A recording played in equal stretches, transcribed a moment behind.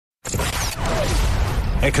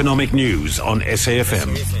Economic news on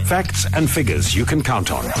SAFM. Facts and figures you can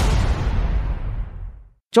count on.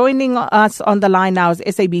 Joining us on the line now is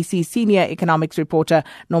SABC senior economics reporter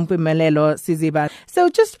Nompumelelo Siziba. So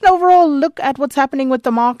just an overall look at what's happening with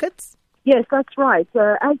the markets? Yes, that's right.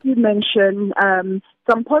 As you mentioned,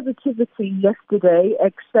 some positivity yesterday,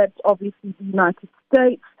 except obviously the United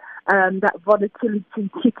States. That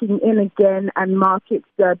volatility kicking in again and markets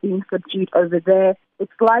being subdued over there.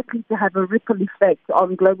 It's likely to have a ripple effect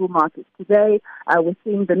on global markets today. We're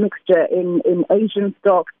seeing the mixture in Asian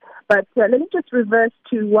stocks. But let me just reverse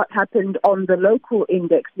to what happened on the local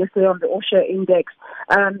index, yesterday on the All-Share index.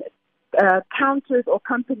 Counters or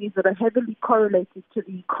companies that are heavily correlated to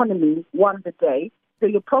the economy won the day. So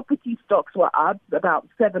your property stocks were up about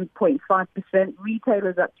 7.5%,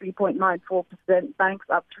 retailers up 3.94%, banks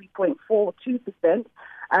up 3.42%,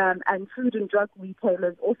 and food and drug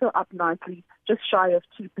retailers also up nicely, just shy of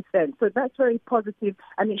 2%. So that's very positive,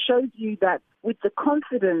 and it shows you that with the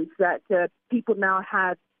confidence that people now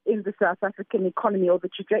have in the South African economy or the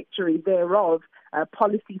trajectory thereof,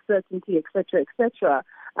 policy certainty, etc.,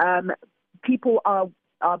 people are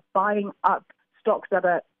buying up stocks that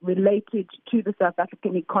are related to the South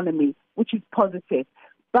African economy, which is positive.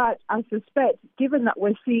 But I suspect, given that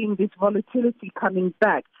we're seeing this volatility coming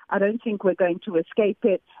back, I don't think we're going to escape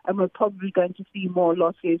it, and we're probably going to see more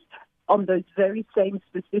losses on those very same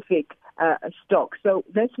specific stocks. So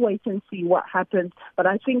let's wait and see what happens. But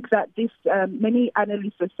I think that this, many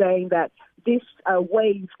analysts are saying that this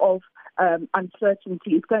wave of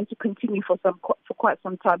uncertainty is going to continue for quite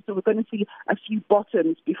some time. So we're going to see a few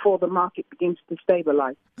bottoms before the market begins to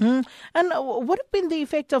stabilize. And what have been the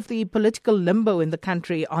effect of the political limbo in the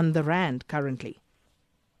country on the rand currently?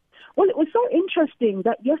 Well, it was so interesting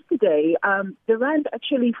that yesterday the rand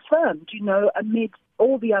actually firmed, amid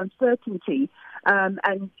all the uncertainty. And,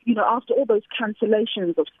 after all those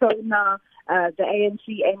cancellations of SONA, the ANC,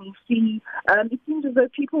 NEC, it seems as though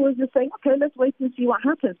people were just saying, okay, let's wait and see what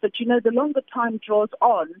happens. But, the longer time draws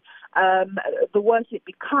on, the worse it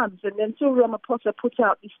becomes. And then Cyril Ramaphosa put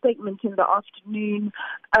out this statement in the afternoon,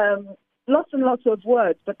 lots and lots of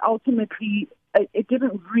words, but ultimately it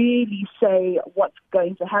didn't really say what's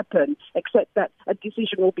going to happen, except that a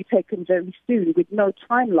decision will be taken very soon with no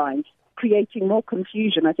timeline, creating more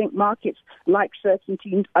confusion. I think markets like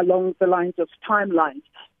certainty along the lines of timelines.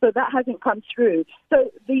 So that hasn't come through.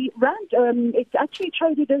 So the rand, it's actually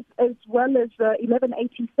traded as well as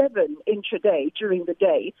 1187 intraday during the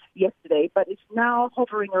day yesterday, but it's now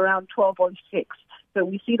hovering around 12.06. So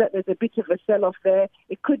we see that there's a bit of a sell-off there.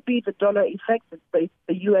 It could be the dollar effect. The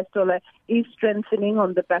US dollar is strengthening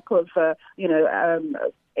on the back of,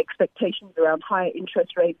 expectations around higher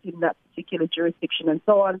interest rates in that particular jurisdiction and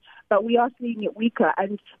so on. But we are seeing it weaker.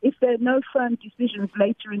 And if there are no firm decisions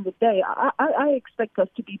later in the day, I expect us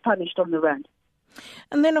to be punished on the rand.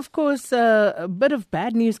 And then, of course, a bit of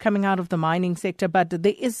bad news coming out of the mining sector, but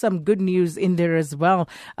there is some good news in there as well.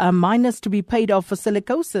 Miners to be paid off for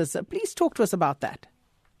silicosis. Please talk to us about that.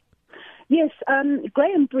 Yes,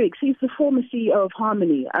 Graham Briggs, he's the former CEO of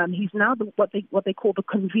Harmony. He's now what they call the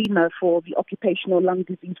convener for the Occupational Lung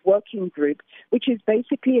Disease Working Group, which is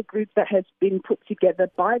basically a group that has been put together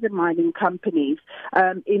by the mining companies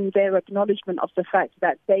in their acknowledgement of the fact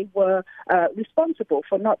that they were responsible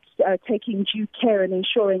for not taking due care and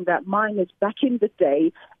ensuring that miners back in the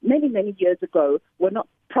day, many, many years ago, were not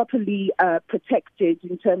properly protected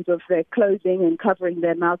in terms of their clothing and covering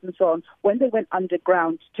their mouths and so on when they went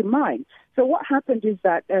underground to mine. So what happened is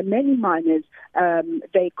that many miners,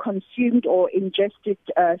 they consumed or ingested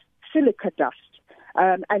silica dust.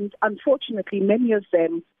 And unfortunately, many of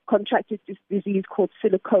them contracted this disease called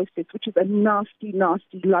silicosis, which is a nasty,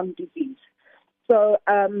 nasty lung disease. So,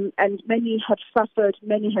 and many have suffered,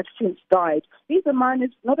 many have since died. These are miners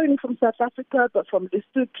not only from South Africa, but from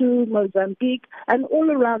Lesotho, Mozambique, and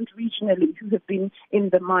all around regionally who have been in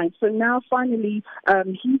the mine. So now, finally,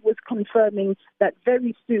 he was confirming that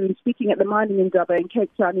very soon, speaking at the Mining Indaba in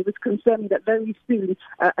Cape Town, he was confirming that very soon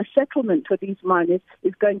a settlement for these miners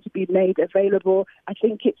is going to be made available. I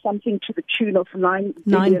think it's something to the tune of 9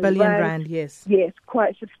 billion rand, yes. Yes,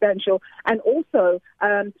 quite substantial. And also,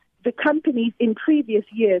 the companies in previous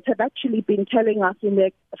years have actually been telling us in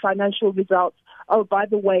their financial results, oh, by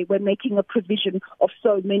the way, we're making a provision of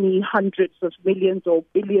so many hundreds of millions or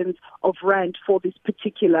billions of rand for this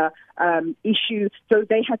particular issue. So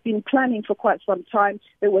they have been planning for quite some time.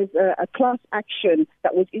 There was a class action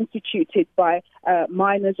that was instituted by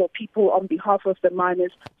miners or people on behalf of the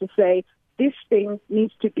miners to say, this thing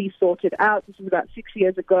needs to be sorted out. This was about 6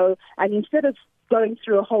 years ago. And instead of going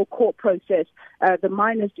through a whole court process, the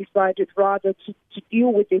miners decided rather to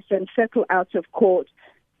deal with this and settle out of court.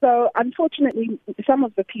 So unfortunately, some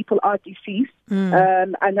of the people are deceased,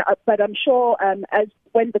 but I'm sure as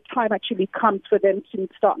when the time actually comes for them to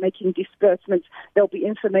start making disbursements, there'll be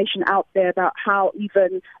information out there about how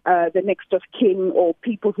even the next of kin or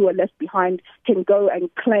people who are left behind can go and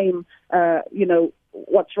claim,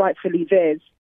 what's rightfully theirs.